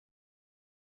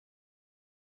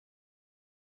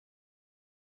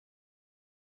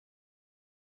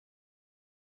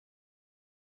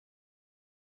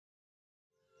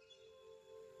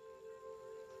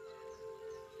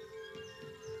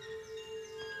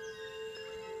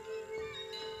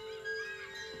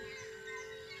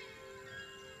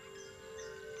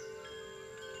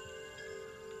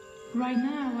Right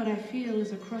now, what I feel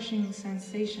is a crushing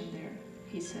sensation there,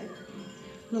 he said,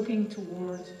 looking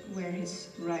toward where his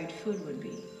right foot would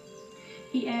be.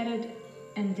 He added,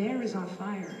 and there is on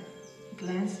fire,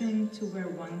 glancing to where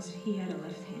once he had a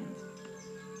left hand.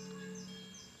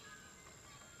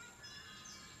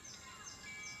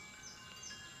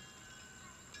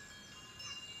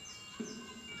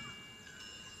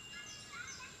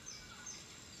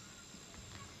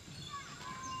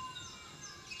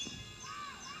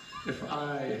 If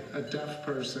I, a deaf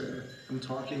person, am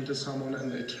talking to someone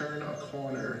and they turn a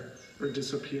corner or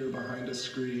disappear behind a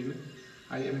screen,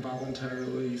 I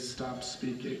involuntarily stop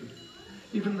speaking.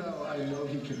 Even though I know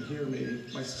he can hear me,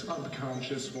 my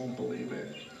subconscious won't believe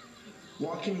it.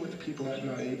 Walking with people at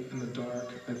night in the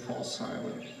dark, I fall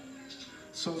silent.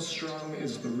 So strong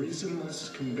is the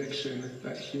reasonless conviction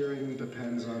that hearing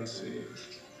depends on seeing.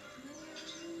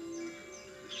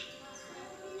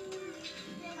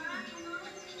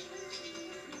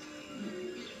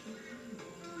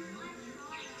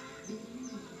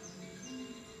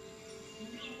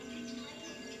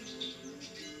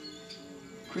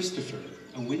 Christopher,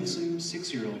 a winsome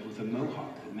 6-year-old with a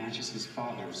mohawk that matches his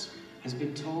father's, has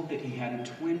been told that he had a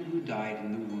twin who died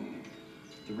in the womb.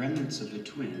 The remnants of the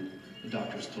twin, the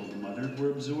doctors told the mother,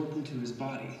 were absorbed into his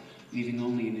body, leaving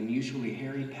only an unusually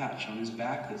hairy patch on his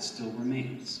back that still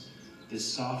remains, this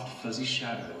soft, fuzzy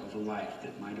shadow of a life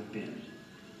that might have been.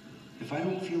 If I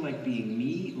don't feel like being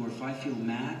me, or if I feel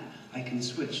mad, I can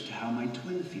switch to how my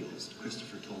twin feels,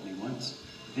 Christopher told me once.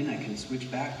 Then I can switch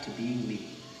back to being me.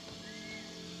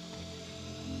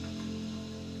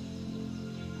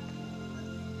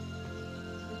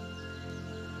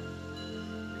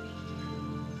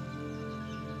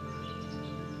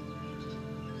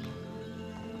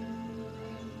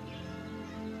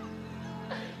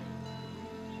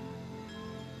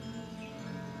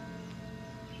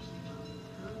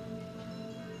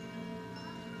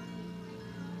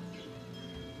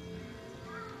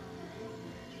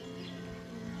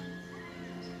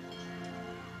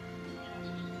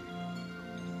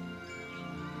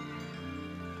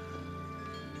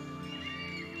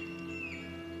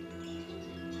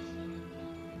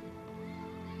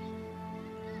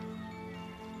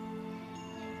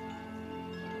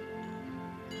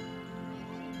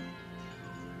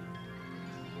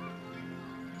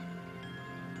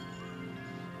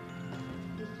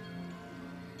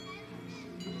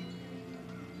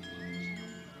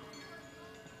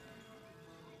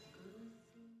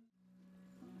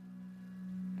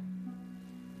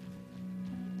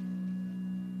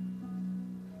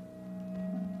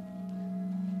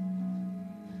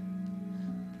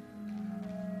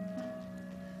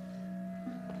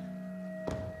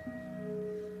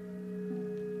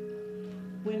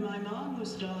 When my mom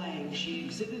was dying, she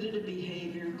exhibited a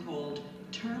behavior called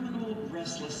terminal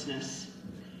restlessness.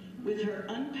 With her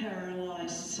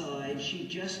unparalyzed side, she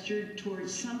gestured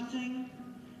towards something,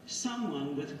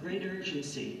 someone with great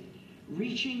urgency,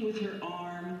 reaching with her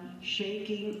arm,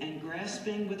 shaking and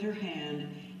grasping with her hand,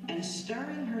 and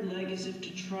stirring her leg as if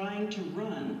trying to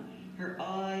run, her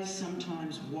eyes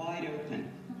sometimes wide open.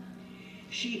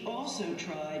 She also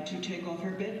tried to take off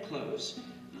her bedclothes,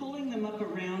 pulling them up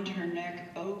around her neck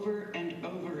over and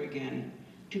over again,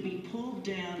 to be pulled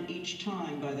down each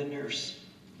time by the nurse.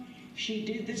 She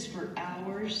did this for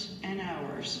hours and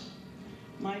hours.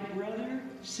 My brother,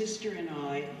 sister, and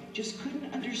I just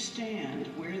couldn't understand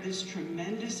where this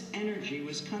tremendous energy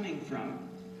was coming from.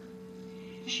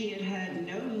 She had had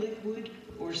no liquid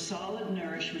or solid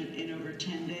nourishment in over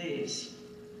 10 days.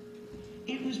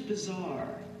 It was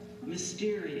bizarre,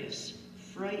 mysterious,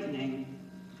 frightening,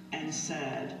 and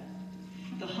sad.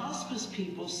 The hospice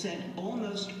people said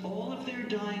almost all of their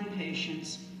dying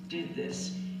patients did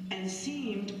this and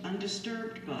seemed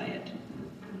undisturbed by it.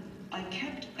 I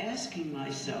kept asking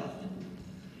myself,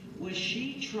 was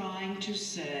she trying to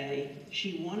say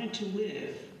she wanted to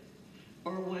live,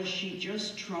 or was she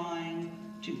just trying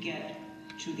to get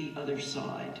to the other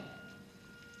side?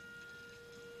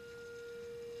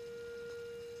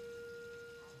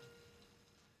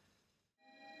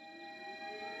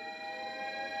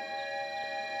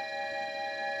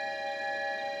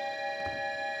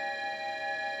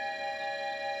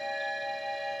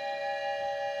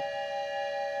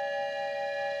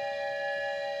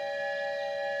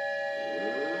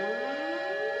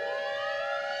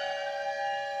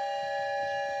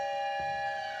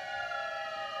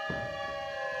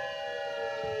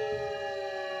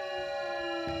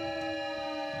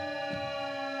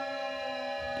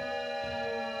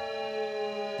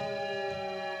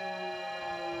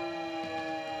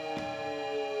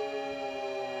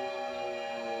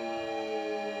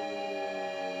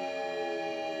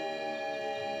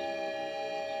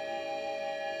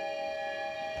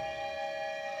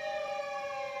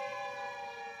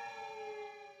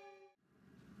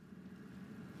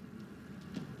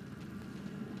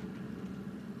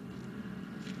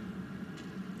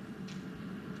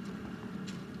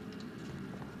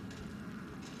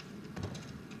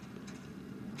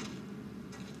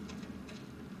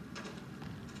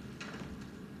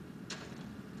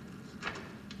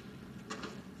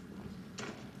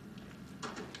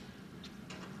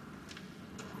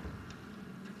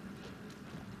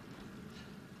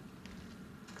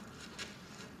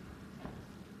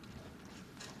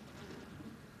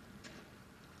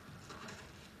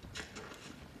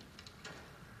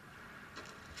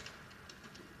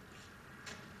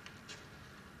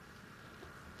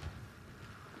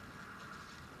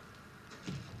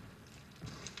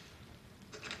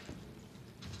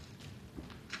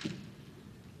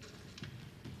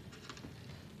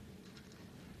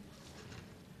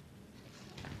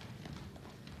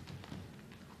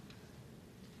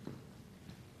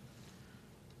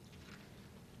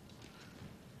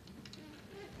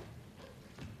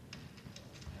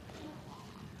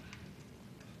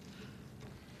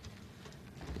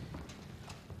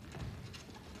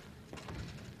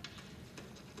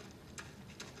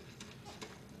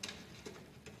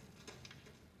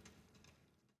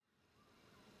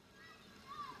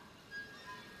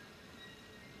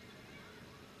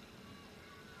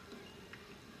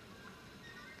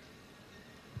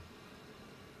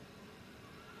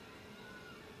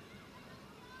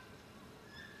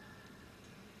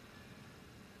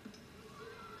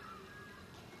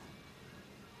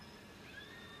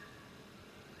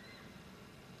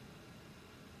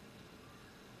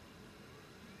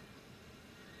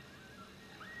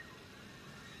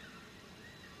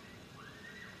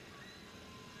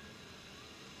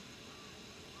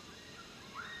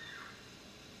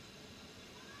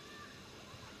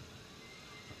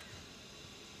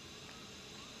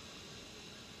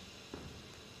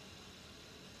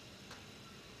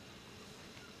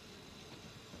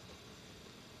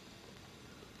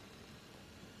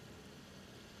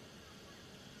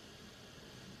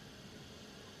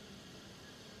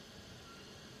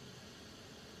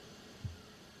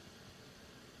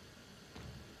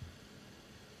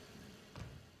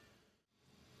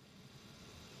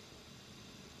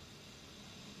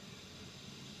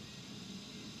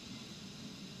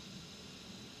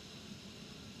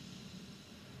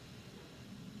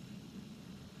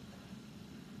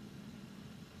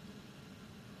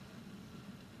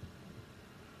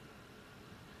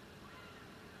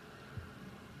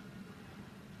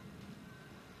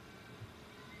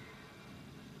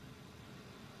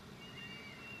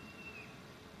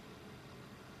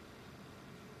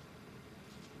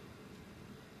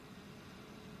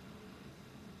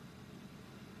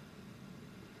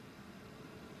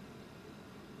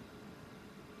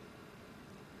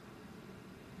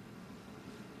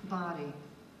 body,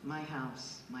 my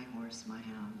house, my horse, my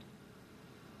hound.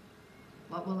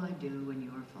 What will I do when you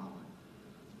are fallen?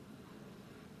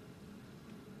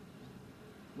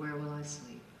 Where will I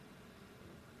sleep?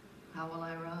 How will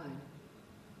I ride?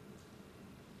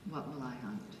 What will I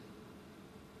hunt?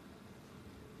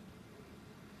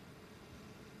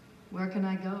 Where can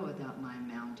I go without my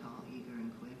mount all eager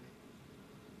and quick?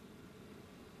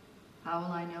 How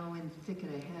will I know when thicket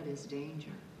ahead is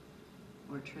danger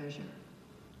or treasure?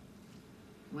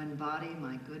 When body,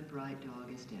 my good bright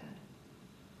dog, is dead.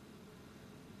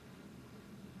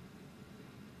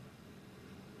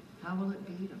 How will it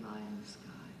be to lie in the sky?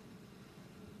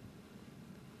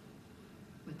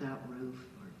 Without roof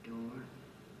or door,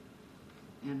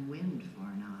 and wind for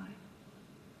an eye,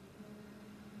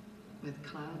 with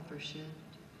cloud for shift.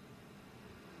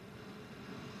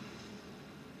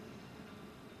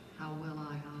 How will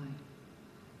I hide?